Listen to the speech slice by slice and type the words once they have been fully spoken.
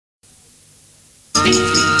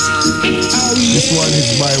This one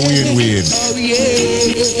is by Wayne Wayne. Oh yeah.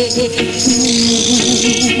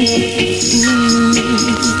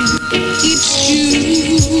 It's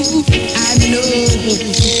you, I know.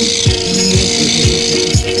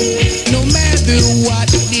 No matter what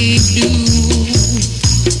they do,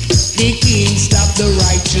 they can't stop the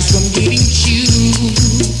righteous from getting chewed.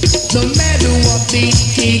 No matter what they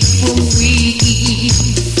take from we,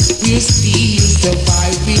 we're still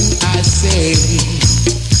surviving, I say.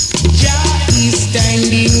 Jah is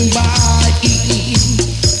standing by,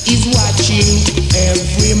 is watching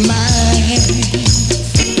every man,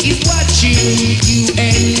 is watching you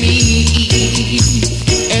and me,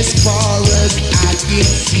 as far as I can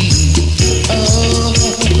see. Oh,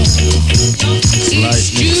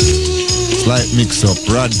 it's you. Slight mix up.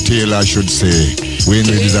 Rod Taylor, I should say. Wayne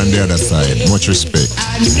Wayne is on the other side. Much respect.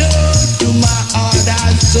 I know to my heart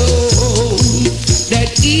and soul that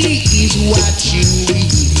he is watching me.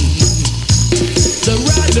 The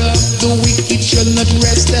rod of the wicked shall not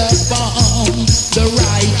rest upon the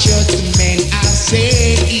righteous men, I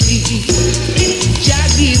say. Jah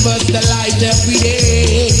give us the light every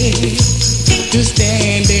day to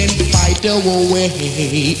stand and fight our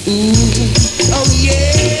way. Ooh. Oh yeah,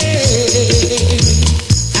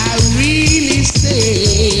 I really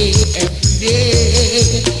say every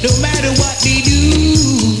day, no matter what they do,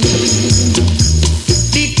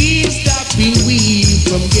 they keep stopping we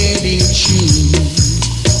from getting chewed.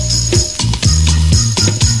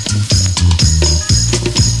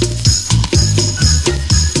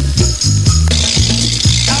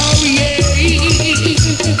 Oh yeah,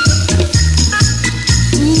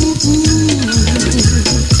 ooh,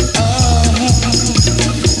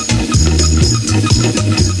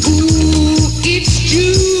 ooh, it's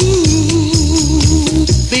you.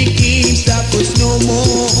 They can't stop us no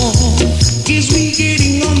more, 'cause we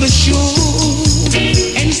getting on the show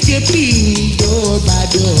and stepping door by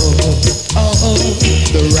door. Oh,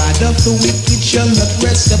 the rod of the wicked shall not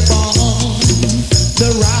rest upon the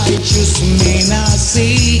righteous men, I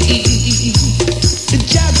say.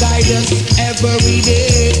 Jah guide us every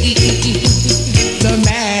day, no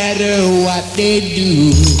matter what they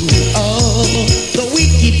do. Oh, the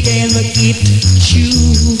wicked cannot get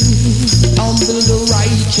chewed until the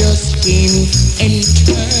righteous can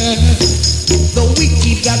enter. The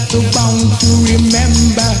wicked got to bound to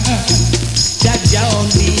remember that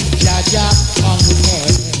only Jah conquer.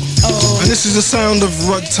 Oh. And this is the sound of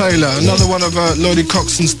Rod Taylor, another one of Lloydie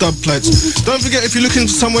Coxsone's dub plates. Don't forget, if you're looking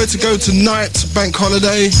for somewhere to go tonight, bank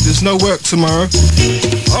holiday, there's no work tomorrow,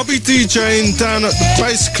 I'll be DJing down at the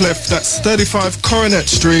Bass Cliff. That's 35 Coronet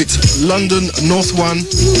Street, London, North 1.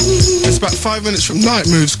 It's about 5 minutes from Night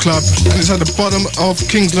Moves Club, and it's at the bottom of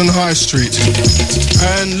Kingsland High Street.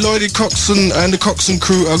 And Lloydie Coxsone and the Coxsone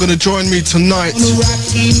crew are going to join me tonight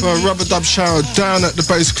for a rubber dub shower down at the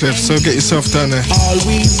Bass Cliff, so get yourself down there.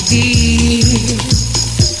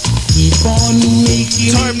 Keep on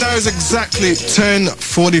making. Time now is exactly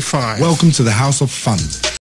 10:45. Welcome to the House of Fun.